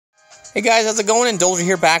Hey guys, how's it going? Indulger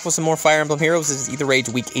here, back with some more Fire Emblem Heroes. This is Aether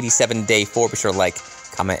Raids Week 87, Day 4. Be sure to like,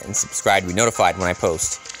 comment, and subscribe to be notified when I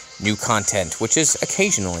post new content, which is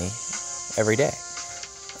occasionally every day.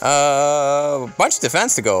 Bunch of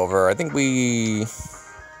defense to go over. I think we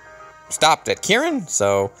stopped at Kieran,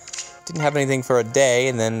 so didn't have anything for a day,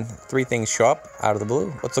 and then 3 things show up out of the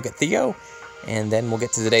blue. Let's look at Theo, and then we'll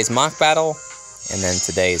get to today's mock battle, and then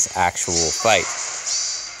today's actual fight.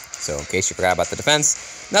 So in case you forgot about the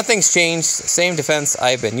defense, nothing's changed. Same defense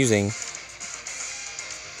I've been using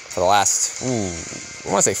for the last,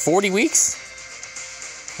 I want to say 40 weeks?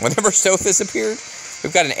 Whenever Sothis appeared.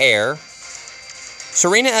 We've got an heir.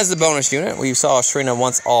 Sharina as the bonus unit. We saw Sharina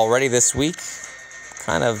once already this week.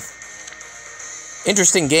 Kind of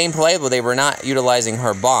interesting gameplay, but they were not utilizing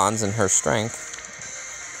her bonds and her strength.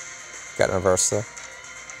 Got in reverse though.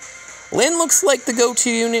 Lyn looks like the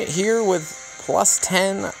go-to unit here with plus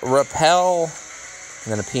 10 repel,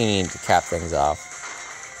 and then a peony to cap things off.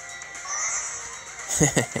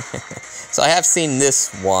 So I have seen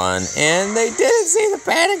this one, and they didn't see the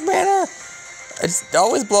panic banner. It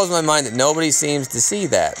always blows my mind that nobody seems to see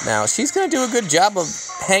that. Now, she's going to do a good job of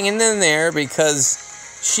hanging in there because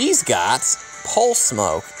she's got Pulse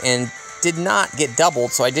Smoke and did not get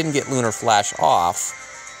doubled, so I didn't get Lunar Flash off.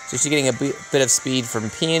 So she's getting a bit of speed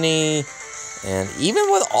from Peony. And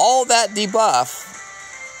even with all that debuff,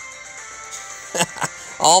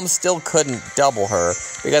 Alm still couldn't double her,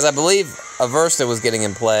 because I believe Aversa was getting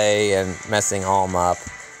in play and messing Alm up.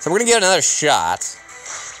 So we're going to get another shot.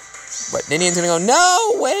 But Ninian's going to go,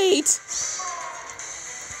 no, wait!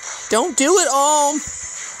 Don't do it, Alm!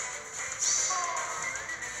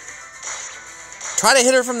 Try to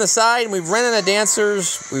hit her from the side, and we've run out of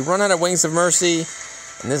dancers, we've run out of Wings of Mercy,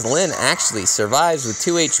 and this Lyn actually survives with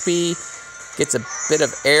 2 HP. Gets a bit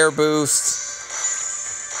of air boost.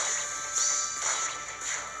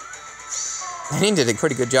 He did a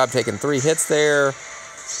pretty good job taking 3 hits there.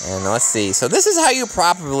 And let's see. So this is how you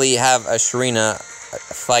probably have a Sharina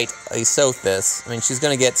fight a Sothis. I mean, she's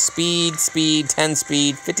going to get speed, 10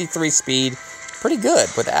 speed, 53 speed. Pretty good.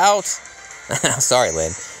 Without... sorry,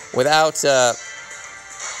 Lyn. Without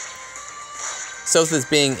Sothis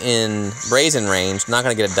being in Brazen range, not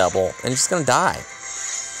going to get a double. And she's going to die.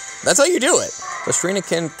 That's how you do it. So Sharina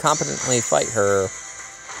can competently fight her,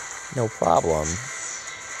 no problem.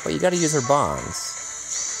 But you gotta use her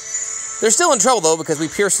bonds. They're still in trouble, though, because we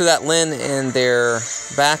pierced through that Lyn in their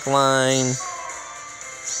back line.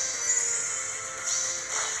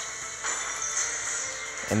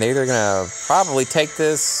 And they're either gonna probably take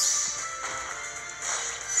this.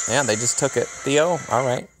 Yeah, they just took it. Theo,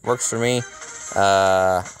 alright, works for me.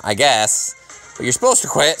 I guess. But you're supposed to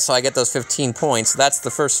quit, so I get those 15 points. That's the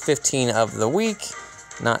first 15 of the week.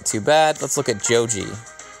 Not too bad. Let's look at Joji.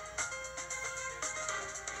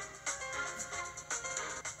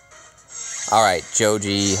 Alright,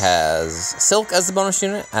 Joji has Silk as the bonus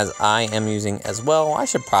unit, as I am using as well. I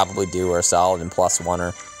should probably do her solid and plus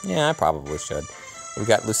 1-er. Yeah, I probably should. We've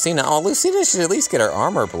got Lucina. Oh, Lucina should at least get her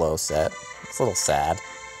armor blow set. It's a little sad.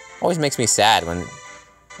 Always makes me sad when...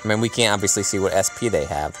 I mean, we can't obviously see what SP they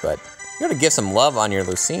have, but... You gotta give some love on your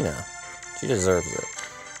Lucina. She deserves it.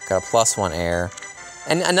 Got a plus 1 air.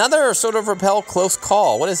 And another sort of repel close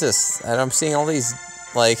call. What is this? And I'm seeing all these,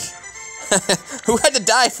 like... Who had to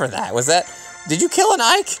die for that? Was that... Did you kill an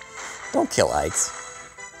Ike? Don't kill Ikes.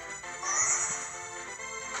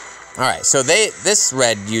 Alright, so this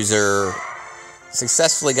red user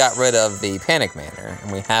successfully got rid of the panic manor.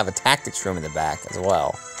 And we have a tactics room in the back as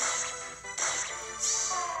well.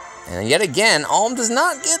 And yet again, Alm does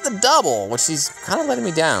not get the double, which he's kind of letting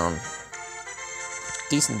me down.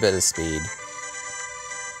 Decent bit of speed.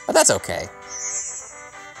 But that's okay.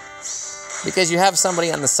 Because you have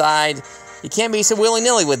somebody on the side, you can't be so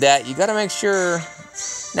willy-nilly with that. You gotta make sure...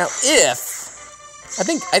 Now, if... I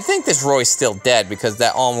think this Roy's still dead, because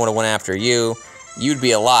that Alm would have went after you. You'd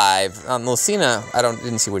be alive. Lucina,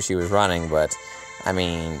 didn't see what she was running, but... I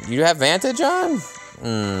mean, you have Vantage on?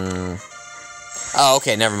 Oh,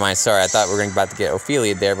 okay, never mind. Sorry, I thought we were about to get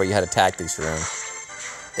Ophelia there, but you had a tactics room.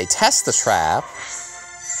 They test the trap.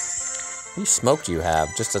 What kind of smoke do you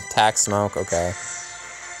have? Just a tack smoke? Okay.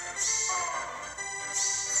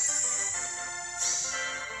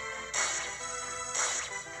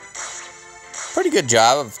 Pretty good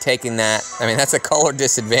job of taking that. I mean, that's a color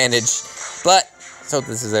disadvantage, but so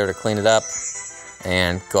this is there to clean it up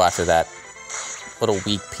and go after that little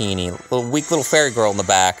weak peony, weak little fairy girl in the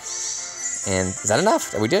back. And is that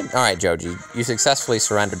enough? We did? Alright, Joji. You successfully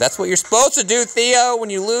surrendered. That's what you're supposed to do, Theo, when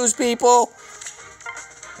you lose people.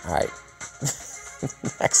 Alright.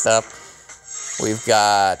 Next up, we've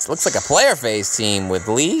got, looks like a player phase team with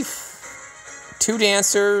Leaf, 2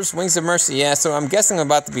 Dancers, Wings of Mercy. Yeah, so I'm guessing I'm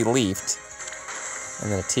about to be leafed.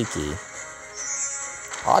 And then a Tiki.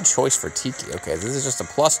 Odd choice for Tiki. Okay, this is just a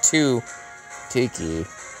 +2 Tiki.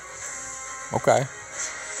 Okay.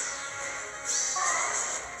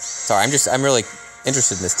 Sorry, I'm really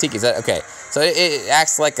interested in this Tiki. Is that okay? So it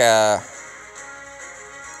acts like a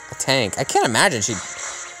tank. I can't imagine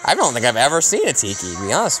I don't think I've ever seen a Tiki, to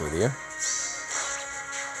be honest with you.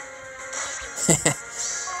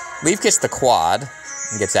 Leaf gets the quad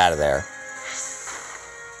and gets out of there.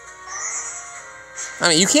 I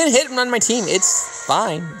mean, you can't hit him on my team. It's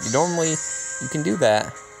fine. You can do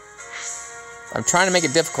that. I'm trying to make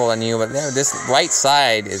it difficult on you, but this right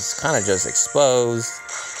side is kind of just exposed.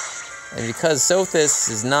 And because Sothis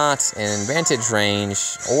is not in vantage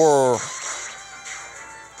range or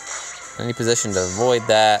any position to avoid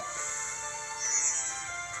that,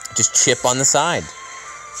 just chip on the side.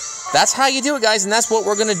 That's how you do it, guys, and that's what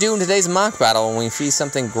we're going to do in today's mock battle when we see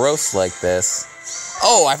something gross like this.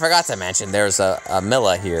 Oh, I forgot to mention, there's a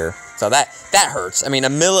Mila here. So that hurts. I mean, a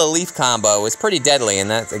Mila Leaf combo is pretty deadly, and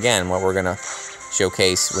that's, again, what we're going to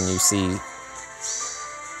showcase when you see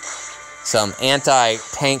some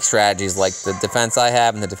anti-tank strategies like the defense I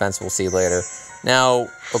have and the defense we'll see later. Now,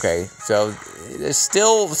 okay, so there's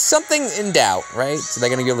still something in doubt, right? So they're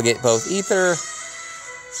going to be able to get both Aether.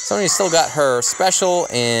 Sony's still got her special,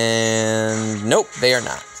 and nope, they are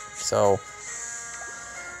not. So,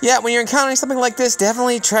 yeah, when you're encountering something like this,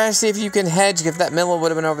 definitely try to see if you can hedge. If that Mila would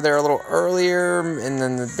have been over there a little earlier, and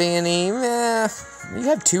then the Banny, you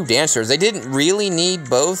have 2 Dancers. They didn't really need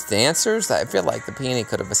both Dancers. I feel like the Peony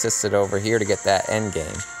could have assisted over here to get that end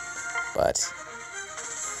game. But,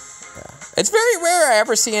 yeah. It's very rare I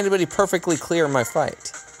ever see anybody perfectly clear my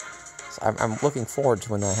fight. So I'm looking forward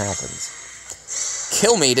to when that happens.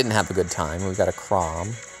 Kill Me didn't have a good time. We've got a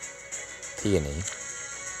Crom. Peony.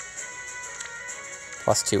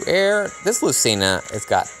 +2 air. This Lucina has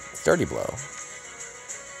got Dirty Blow.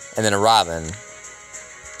 And then a Robin,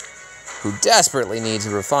 who desperately needs a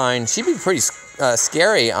Refine. She'd be pretty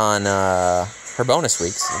scary on her bonus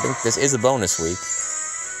weeks. I think this is a bonus week.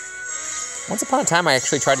 Once upon a time, I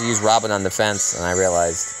actually tried to use Robin on defense, and I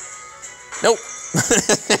realized, nope.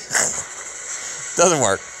 Doesn't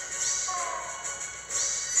work.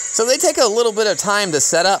 So they take a little bit of time to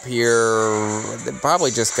set up here. They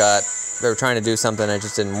probably just they were trying to do something that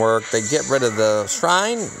just didn't work. They get rid of the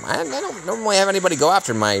Shrine. I don't normally have anybody go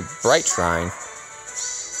after my Bright Shrine.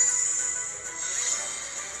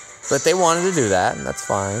 But they wanted to do that, and that's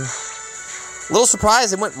fine. A little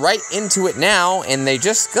surprised they went right into it now, and they're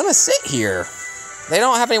just gonna sit here. They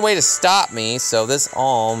don't have any way to stop me, so this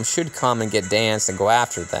Alm should come and get danced and go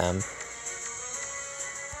after them.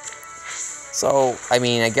 So, I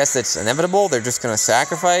mean, I guess it's inevitable. They're just going to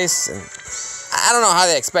sacrifice. And I don't know how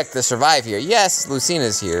they expect to survive here. Yes,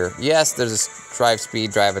 Lucina's here. Yes, there's a drive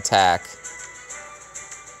speed, drive attack.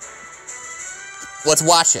 Let's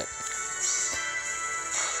watch it.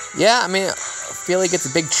 Yeah, I mean, I feel he gets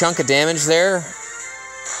a big chunk of damage there.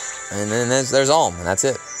 And then there's Alm, and that's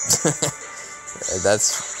it.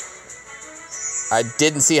 I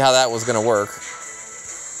didn't see how that was going to work.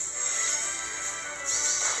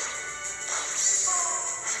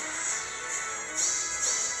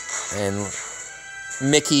 And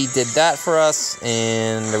Mickey did that for us,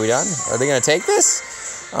 and are we done? Are they going to take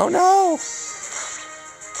this? Oh no!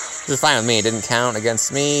 This is fine with me. It didn't count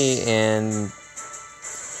against me, and...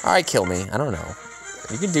 Alright, kill me. I don't know.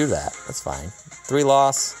 You can do that. That's fine. 3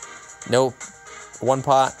 loss. Nope. 1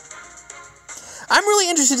 pot. I'm really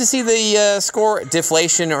interested to see the score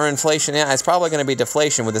deflation or inflation. Yeah, it's probably going to be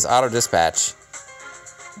deflation with this auto dispatch.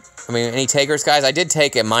 I mean, any takers, guys? I did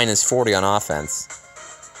take a -40 on offense.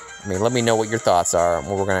 I mean, let me know what your thoughts are and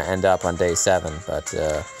where we're going to end up on day 7. But,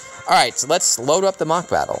 alright, so let's load up the mock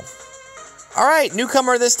battle. Alright,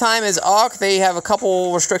 newcomer this time is Auk. They have a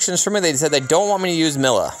couple restrictions for me. They said they don't want me to use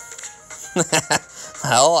Mila.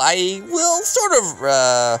 Well, I will sort of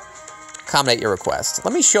accommodate your request.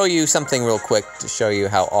 Let me show you something real quick to show you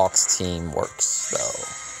how Auk's team works,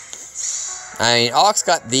 though. I mean, Auk's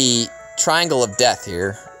got the Triangle of Death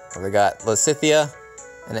here. They got Lysithea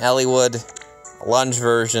and Eliwood. Lunge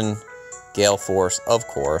version, Gale Force, of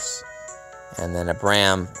course, and then a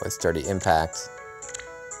Bram with Sturdy Impact,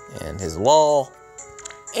 and his Lull,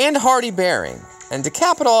 and Hardy Bearing. And to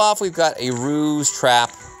cap it all off, we've got a Ruse Trap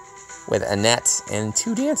with Annette and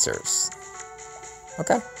 2 Dancers.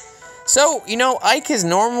 Okay. So, you know, Ike has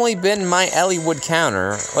normally been my Eliwood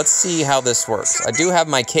counter. Let's see how this works. I do have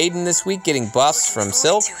my Caden this week getting buffs from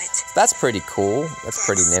Silk. That's pretty cool. That's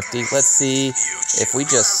pretty nifty. Let's see if we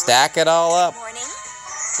just stack it all up.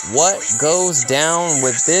 what goes down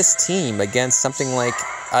with this team against something like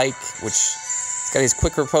Ike, which has got his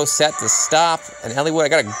quick riposte set to stop. And Eliwood, I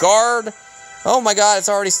got a guard. Oh my god, it's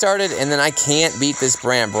already started. And then I can't beat this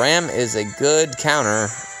Bram. Bram is a good counter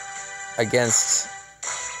against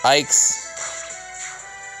Ike's.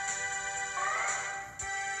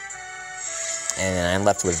 And I'm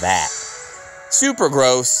left with that. Super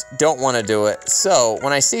gross. Don't want to do it. So,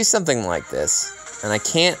 when I see something like this, and I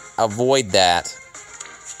can't avoid that,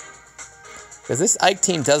 because this Ike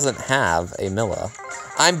team doesn't have a Mila.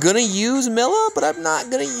 I'm going to use Mila, but I'm not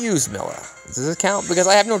going to use Mila. Does this count? Because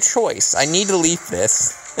I have no choice. I need to leaf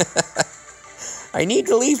this. I need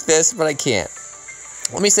to leaf this, but I can't.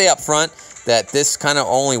 Let me say up front that this kind of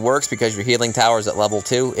only works because your healing tower is at level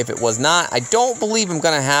 2. If it was not, I don't believe I'm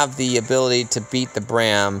going to have the ability to beat the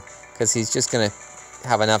Bram, because he's just going to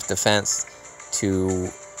have enough defense to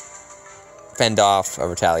fend off a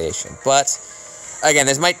retaliation. But, again,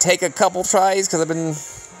 this might take a couple tries, because I've been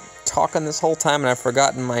talking this whole time and I've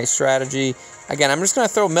forgotten my strategy. Again, I'm just going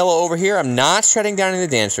to throw Mila over here. I'm not shutting down any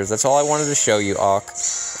dancers. That's all I wanted to show you, Auk,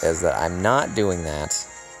 is that I'm not doing that.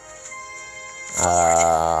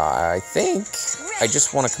 I think I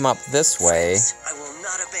just want to come up this way. I will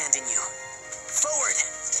not abandon you. Forward.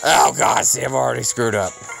 Oh, God, see, I've already screwed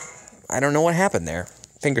up. I don't know what happened there.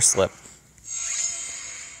 Finger slip.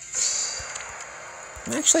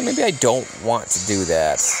 Actually, maybe I don't want to do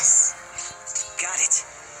that. Yes. Got it.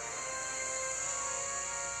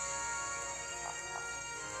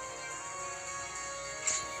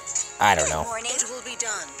 I don't know. It will be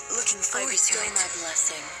done. Looking forward to it. My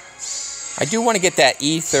blessing. I do want to get that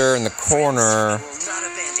ether in the corner.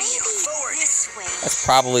 That's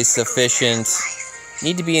probably sufficient.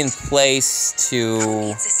 Need to be in place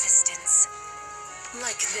to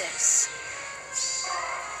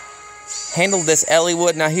handle this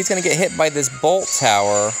Eliwood. Now he's going to get hit by this bolt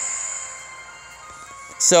tower.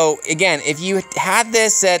 So again, if you had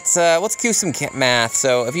this at, let's do some math.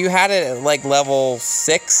 So if you had it at like level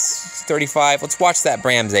 6, 35, let's watch that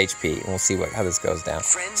Bram's HP, and we'll see how this goes down.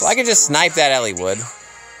 So I can just snipe that Eliwood.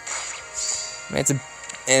 I mean,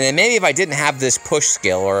 and then maybe if I didn't have this push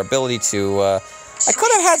skill or ability to, I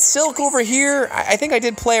could have had Silk over here. I think I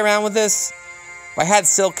did play around with this. If I had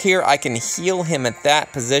Silk here, I can heal him at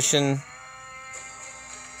that position.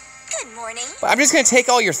 Good morning. But I'm just going to take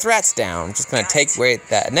all your threats down. I'm just going to take away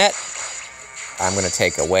that net. I'm going to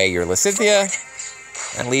take away your Lysithea.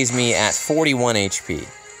 That leaves me at 41 HP.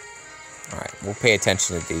 Alright, we'll pay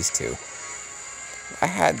attention to these two.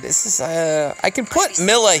 I can put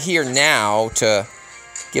Mila here now to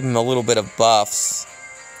give him a little bit of buffs.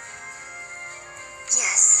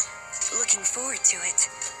 Yes, looking forward to it.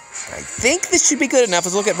 I think this should be good enough.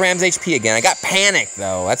 Let's look at Bram's HP again. I got panicked,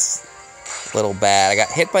 though. That's a little bad. I got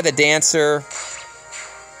hit by the dancer.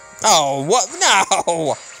 Oh, what?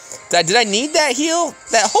 No! Did I need that heal?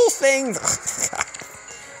 That whole thing?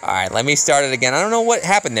 Alright, let me start it again. I don't know what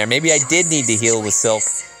happened there. Maybe I did need to heal with Silk.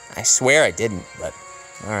 I swear I didn't, but...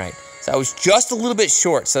 Alright. So I was just a little bit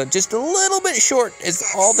short. So just a little bit short is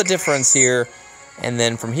all the difference here. And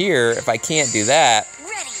then from here, if I can't do that...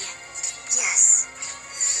 Ready.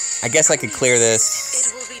 Yes. I guess I could clear this.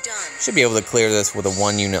 It will be done. Should be able to clear this with a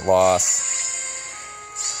 1-unit loss.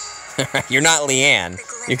 You're not Leanne.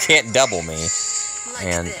 You can't double me.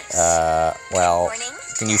 And, well...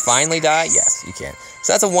 Can you finally die? Yes, you can.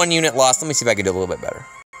 So that's a 1-unit loss. Let me see if I can do a little bit better.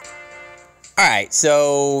 Alright,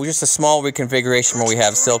 so just a small reconfiguration where we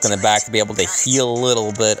have Silk in the back to be able to heal a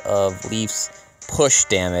little bit of Leaf's push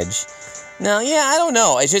damage. Now, yeah, I don't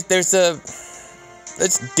know. It's just, there's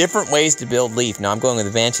different ways to build Leaf. Now, I'm going with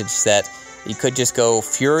the Vantage set. You could just go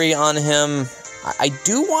Fury on him. I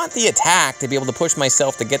do want the attack to be able to push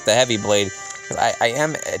myself to get the Heavy Blade. I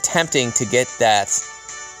am attempting to get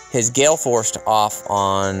his Gale Force off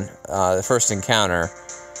on the first encounter.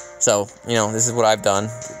 So, you know, this is what I've done.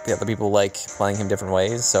 The other people like playing him different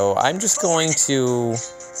ways. So I'm just going to,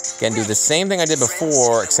 again, do the same thing I did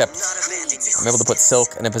before, except I'm able to put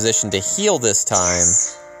Silk in a position to heal this time.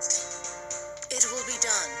 It will be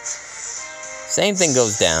done. Same thing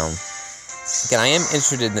goes down. Again, I am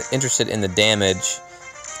interested in the damage.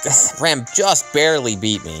 This Ram just barely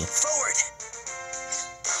beat me. Forward.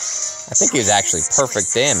 I think he was actually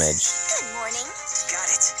perfect damage. Good morning. Got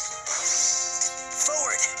it.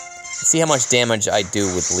 Forward. Let's see how much damage I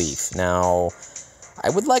do with Leaf. Now, I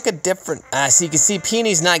would like a different... so you can see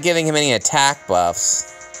Peony's not giving him any attack buffs.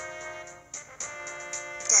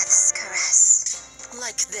 Death's caress.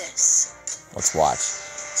 Like this. Let's watch.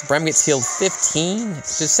 So Bram gets healed 15.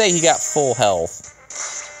 Just say he got full health.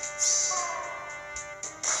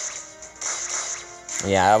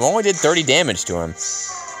 Yeah, I've only did 30 damage to him.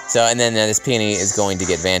 So, and then this peony is going to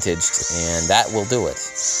get vantaged, and that will do it.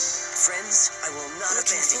 Friends, I will not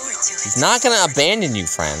abandon you. He's not going to abandon you,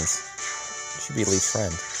 friends. You should be Leaf's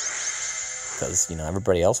friend. Because, you know,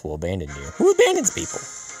 everybody else will abandon you. Who abandons people?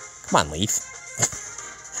 Come on, Leaf.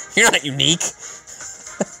 You're not unique.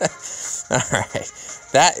 Alright.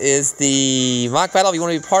 That is the mock battle. If you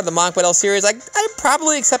want to be part of the mock battle series, I'm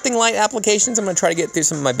probably accepting light applications. I'm going to try to get through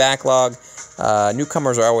some of my backlog.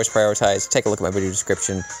 Newcomers are always prioritized. Take a look at my video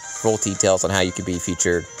description. Full details on how you can be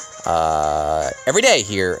featured every day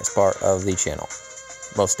here as part of the channel.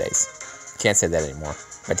 Most days. Can't say that anymore.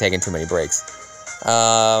 I'm taking too many breaks.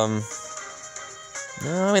 No,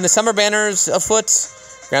 I mean, the summer banner's afoot.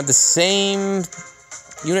 We're going to have the same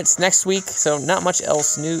units next week, so not much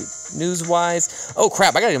else news-wise. Oh,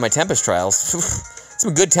 crap, I got to do my Tempest Trials.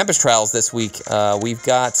 Some good Tempest Trials this week. We've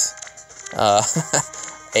got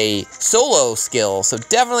a solo skill, so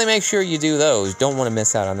definitely make sure you do those. Don't want to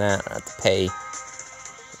miss out on that. I have to pay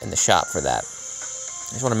in the shop for that.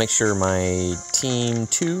 I just want to make sure my team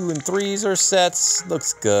 2 and 3s are set.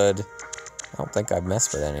 Looks good. I don't think I've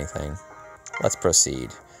messed with anything. Let's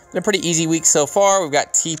proceed. Been a pretty easy week so far. We've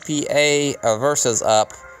got TPA Aversas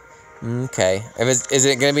up. Okay. Is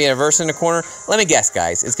it going to be an Aversa in the corner? Let me guess,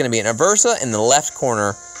 guys. It's going to be an Aversa in the left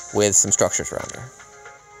corner with some structures around her.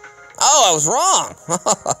 Oh, I was wrong.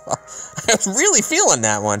 I was really feeling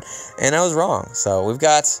that one, and I was wrong. So we've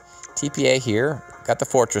got TPA here. Got the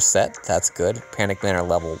Fortress set. That's good. Panic Manor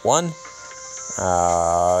level 1.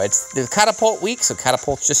 It's the Catapult week, so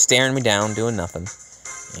Catapult's just staring me down, doing nothing.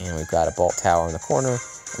 And we've got a Bolt Tower in the corner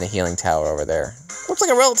and a Healing Tower over there. Looks like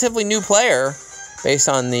a relatively new player based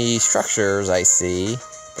on the structures I see.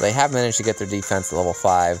 But they have managed to get their defense to level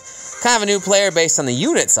 5. Kind of a new player based on the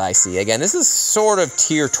units I see. Again, this is sort of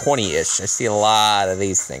tier 20-ish. I see a lot of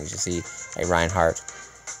these things. You see a Reinhardt.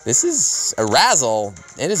 This is a Razzle.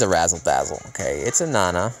 It is a Razzle Dazzle. Okay, it's a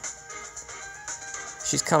Nana.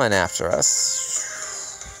 She's coming after us.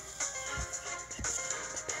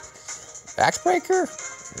 Axebreaker?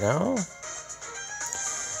 No.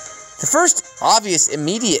 The first obvious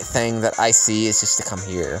immediate thing that I see is just to come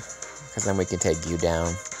here, because then we can take you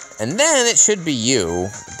down. And then it should be you,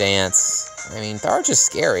 Dance. I mean, Tharj is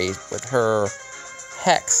scary with her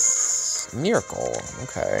Hex. Miracle.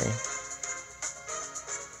 Okay.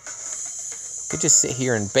 Could just sit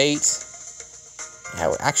here and bait.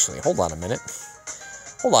 Yeah, actually, hold on a minute.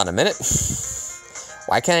 Hold on a minute.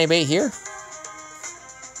 Why can't I bait here?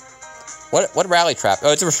 What rally trap?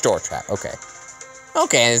 Oh, it's a restore trap. Okay.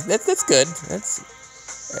 Okay, that's good.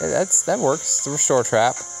 That works. It's a restore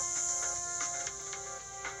trap.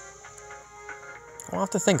 I'll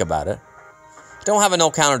have to think about it. Don't have a no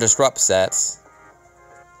counter disrupt sets.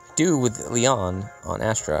 I do with Leon on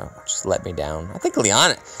Astra, which just let me down. I think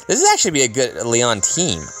Leon. This is actually be a good Leon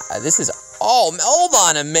team. This is all. Hold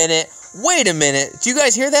on a minute. Wait a minute. Do you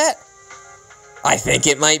guys hear that? I think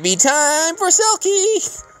it might be time for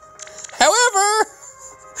Selkie. However,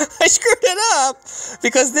 I screwed it up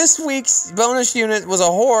because this week's bonus unit was a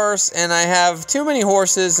horse, and I have too many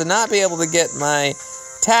horses to not be able to get my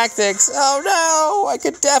tactics. Oh no! I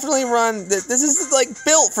could definitely run. This is like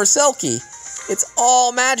built for Selkie. It's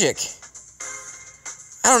all magic.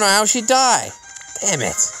 I don't know how she'd die. Damn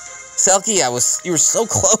it, Selkie! You were so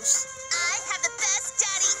close. I have the best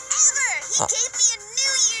daddy ever. He gave me a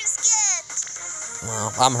New Year's gift.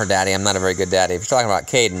 Well, I'm her daddy. I'm not a very good daddy. If you're talking about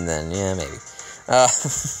Caden, then yeah, maybe.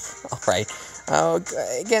 Alright.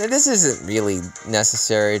 Again, this isn't really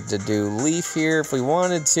necessary to do Leaf here. If we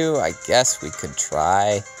wanted to, I guess we could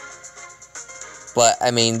try. But,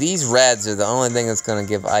 I mean, these reds are the only thing that's going to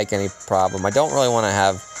give Ike any problem. I don't really want to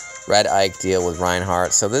have Red Ike deal with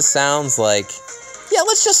Reinhardt. So this sounds like, yeah,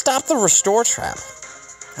 let's just stop the restore trap.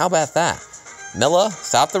 How about that? Mila,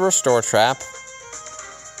 stop the restore trap.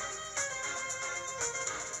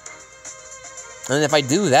 And if I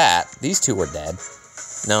do that, these two are dead.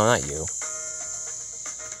 No, not you.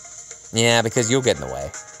 Yeah, because you'll get in the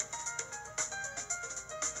way.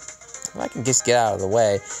 If I can just get out of the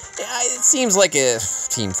way. Yeah, it seems like a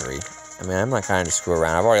team 3. I mean, I'm not trying to screw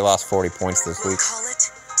around. I've already lost 40 points this week. Call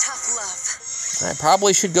it tough love. I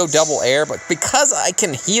probably should go double air, but because I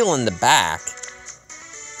can heal in the back,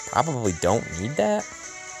 probably don't need that.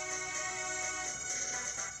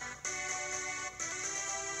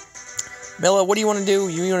 Mila, what do you want to do?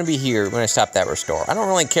 You want to be here. We're going to stop that restore. I don't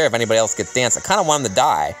really care if anybody else gets dance. I kind of want him to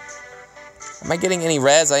die. Am I getting any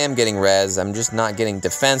res? I am getting res. I'm just not getting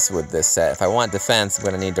defense with this set. If I want defense, I'm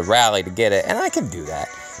going to need to rally to get it, and I can do that.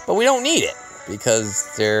 But we don't need it,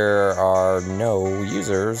 because there are no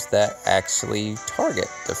users that actually target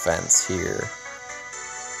defense here.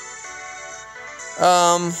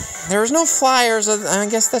 There's no flyers. I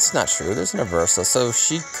guess that's not true. There's an Aversa, so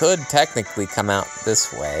she could technically come out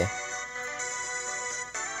this way.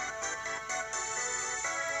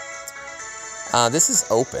 This is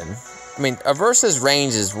open. I mean, Aversa's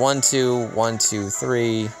range is 1, 2, 1, 2,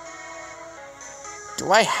 3.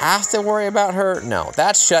 Do I have to worry about her? No,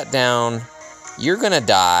 that's shut down. You're gonna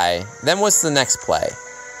die. Then what's the next play?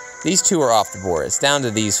 These two are off the board. It's down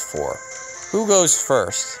to these 4. Who goes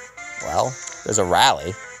first? Well, there's a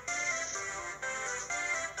rally.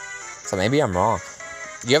 So maybe I'm wrong.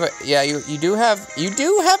 You have a, yeah, you do have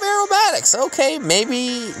aerobatics. Okay,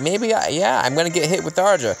 maybe yeah, I'm gonna get hit with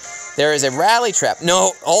Darja. There is a rally trap.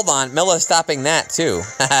 No, hold on. Mila's stopping that too.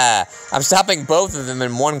 I'm stopping both of them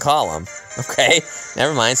in one column. Okay,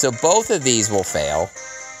 never mind. So both of these will fail.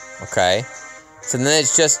 Okay, so then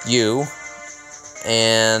it's just you.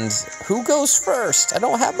 And who goes first? I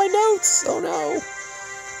don't have my notes. Oh no.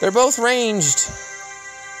 They're both ranged.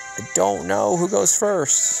 I don't know who goes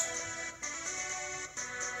first.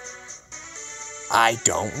 I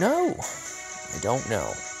don't know. I don't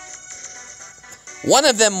know. One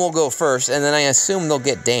of them will go first, and then I assume they'll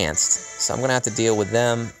get danced. So I'm going to have to deal with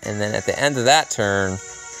them. And then at the end of that turn,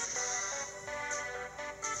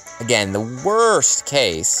 again, the worst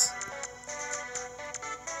case,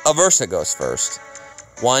 Aversa goes first.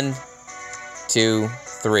 1, 2,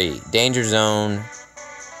 3. Danger zone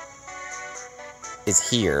is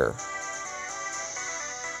here.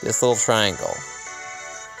 This little triangle.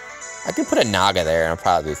 I can put a Naga there and I'll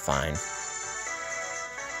probably be fine.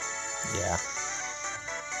 Yeah.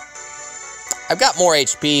 I've got more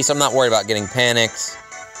HP, so I'm not worried about getting panicked.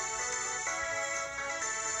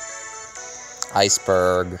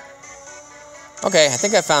 Iceberg. Okay, I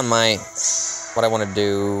think I found what I want to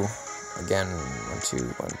do. Again, 1, 2,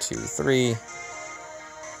 1, 2, 3.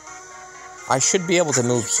 I should be able to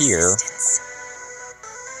move here.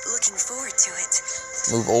 Looking forward to it.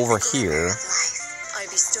 Move over here.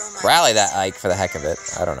 Rally that Ike for the heck of it.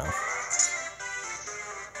 I don't know.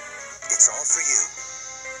 It's all for you.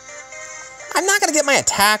 I'm not going to get my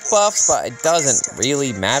attack buffs, but it doesn't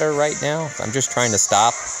really matter right now. I'm just trying to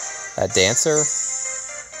stop that dancer.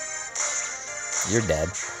 You're dead.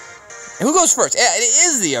 And who goes first? Yeah, it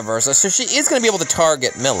is the Aversa, so she is going to be able to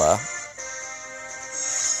target Mila.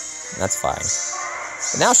 That's fine.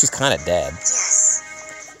 But now she's kind of dead. Yes.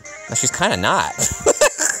 Now she's kind of not.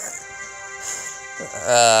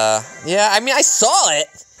 Yeah, I mean, I saw it.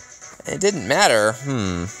 It didn't matter.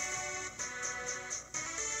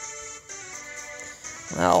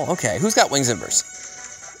 Well, okay. Who's got Wings and Mercy?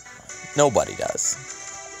 Nobody does.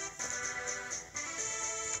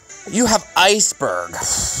 You have Iceberg. The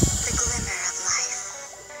glimmer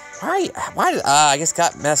of life. Why did, I guess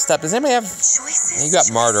got messed up. Does anybody have... Choices. You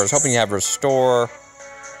got Martyr. I was hoping you have Restore.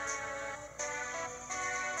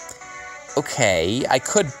 Okay, I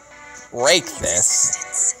could break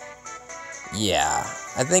this. Yeah,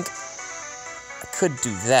 I think I could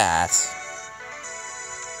do that.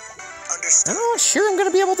 Understood. I'm not sure I'm going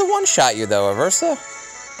to be able to one-shot you, though, Aversa.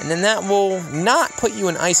 And then that will not put you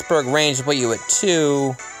in Iceberg range, to put you at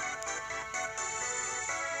 2.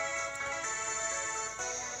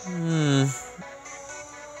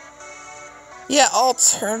 Yeah,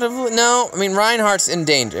 alternatively... No, I mean, Reinhardt's in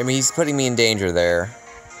danger. I mean, he's putting me in danger there.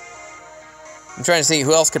 I'm trying to see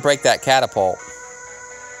who else could break that catapult.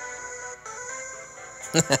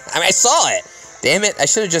 I mean, I saw it. Damn it, I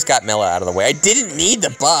should have just got Mila out of the way. I didn't need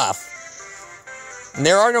the buff. And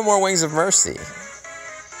there are no more Wings of Mercy.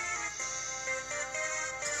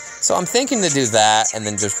 So I'm thinking to do that, and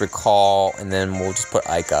then just recall, and then we'll just put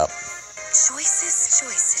Ike up. Choices.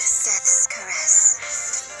 Death's caress.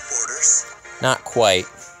 Orders? Not quite.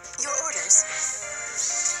 Your orders.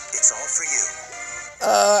 It's all for you.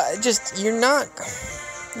 You're not...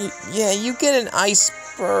 yeah, you get an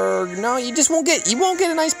Iceberg. No, you just won't get... You won't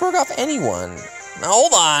get an Iceberg off anyone. Now,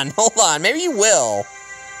 hold on. Maybe you will.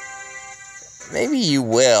 Maybe you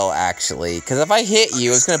will, actually. Because if I hit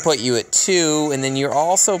you, it's going to put you at 2, and then you're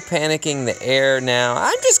also panicking the air now.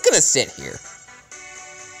 I'm just going to sit here.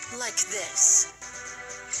 Like this.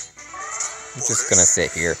 I'm just going to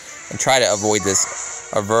sit here and try to avoid this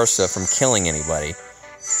Aversa from killing anybody.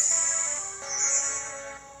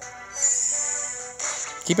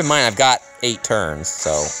 Keep in mind, I've got 8 turns,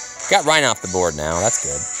 so... Got Ryan off the board now. That's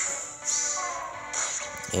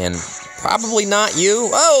good. And probably not you.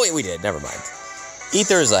 Oh, wait, we did. Never mind.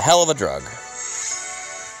 Aether is a hell of a drug.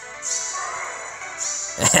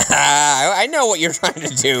 I know what you're trying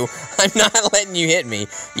to do. I'm not letting you hit me.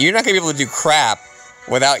 You're not going to be able to do crap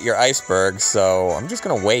without your Iceberg, so I'm just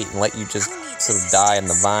going to wait and let you just sort of die on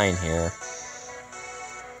the vine here.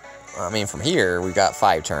 I mean, from here, we've got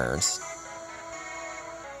 5 turns.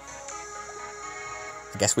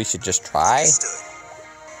 I guess we should just try.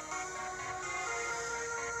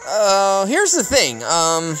 Here's the thing.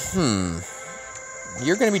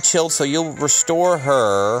 You're gonna be chilled, so you'll restore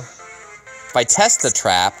her. If I test the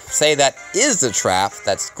trap, say that is the trap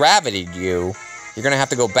that's gravitied you, you're gonna have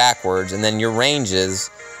to go backwards, and then your range is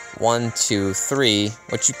 1, 2, 3,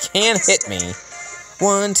 which you can hit me.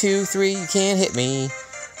 1, 2, 3, you can't hit me.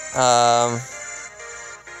 But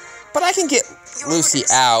I can get Lucy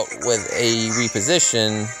out with a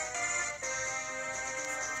reposition.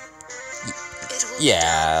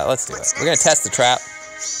 Yeah, let's do it. We're gonna test the trap.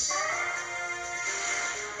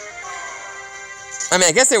 I mean,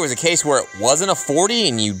 I guess there was a case where it wasn't a 40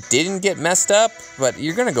 and you didn't get messed up, but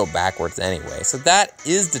you're gonna go backwards anyway. So that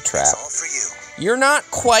is the trap. It's all for you. You're not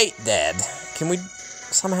quite dead. Can we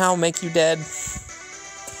somehow make you dead?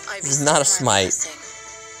 This is not a smite.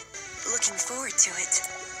 Looking forward to it.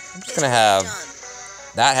 I'm just gonna have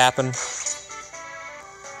that happen.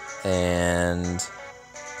 And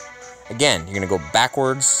again, you're gonna go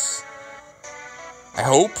backwards. I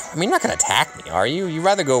hope. I mean, you're not gonna attack me, are you? You'd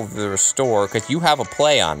rather go for the restore, because you have a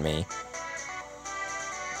play on me.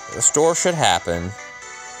 The restore should happen.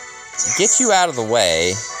 Get you out of the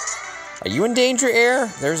way. Are you in danger, Air?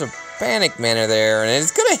 There's a panic mana there, and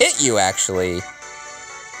it's gonna hit you, actually.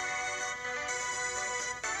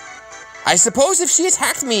 I suppose if she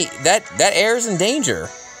attacked me, that Air's in danger.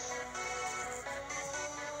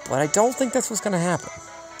 But I don't think that's what's gonna happen.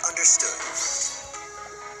 Understood.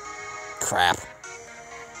 Crap.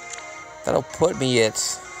 That'll put me at...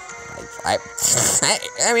 I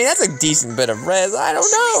mean, that's a decent bit of res. I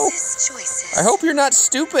don't know. Choices. I hope you're not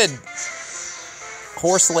stupid,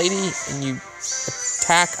 horse lady, and you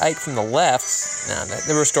attack Ike from the left. No,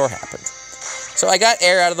 the restore happened. So I got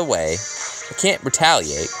Air out of the way. I can't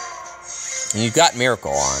retaliate. And you've got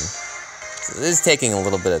Miracle on. So this is taking a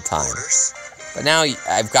little bit of time. Orders. But now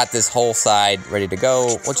I've got this whole side ready to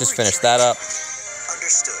go. We'll just finish that up.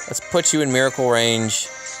 Understood. Let's put you in Miracle range.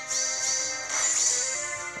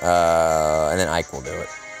 And then Ike will do it.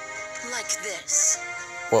 Like this.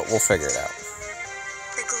 We'll figure it out.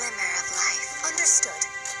 The glimmer of life. Understood.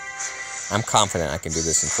 I'm confident I can do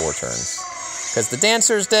this in 4 turns. Because the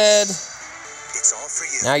dancer's dead. It's all for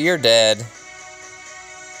you. Now you're dead.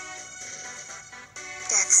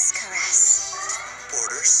 Death's caress.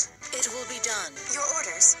 Orders. It will be done. Your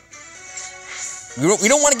orders. We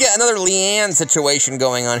don't want to get another Leanne situation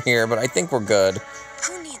going on here, but I think we're good.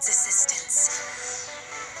 Who needs assistance?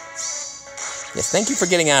 Yes, thank you for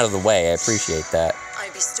getting out of the way. I appreciate that. I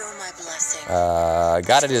bestow my blessing.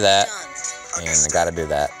 Gotta do that. Done. And I gotta do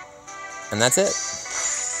that. And that's it.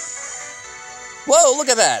 Whoa, look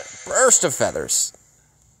at that. Burst of feathers.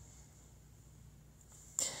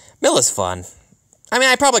 Mila's fun. I mean,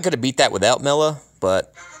 I probably could have beat that without Mila,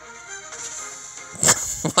 but...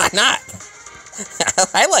 why not?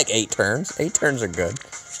 I like 8 turns. 8 turns are good.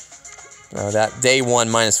 That day 1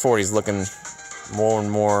 minus 40 is looking more and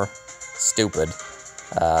more stupid.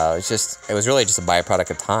 It was really just a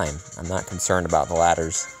byproduct of time. I'm not concerned about the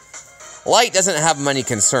ladders. Light doesn't have many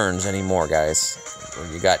concerns anymore, guys.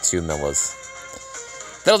 You got 2 Milas.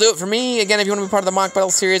 That'll do it for me. Again, if you want to be part of the mock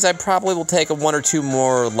battle series, I probably will take 1 or 2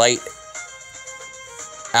 more light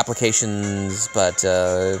applications, but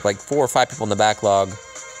like 4 or 5 people in the backlog.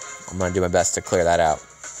 I'm going to do my best to clear that out.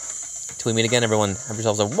 Till we meet again, everyone, have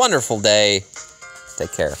yourselves a wonderful day.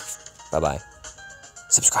 Take care. Bye-bye.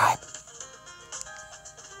 Subscribe.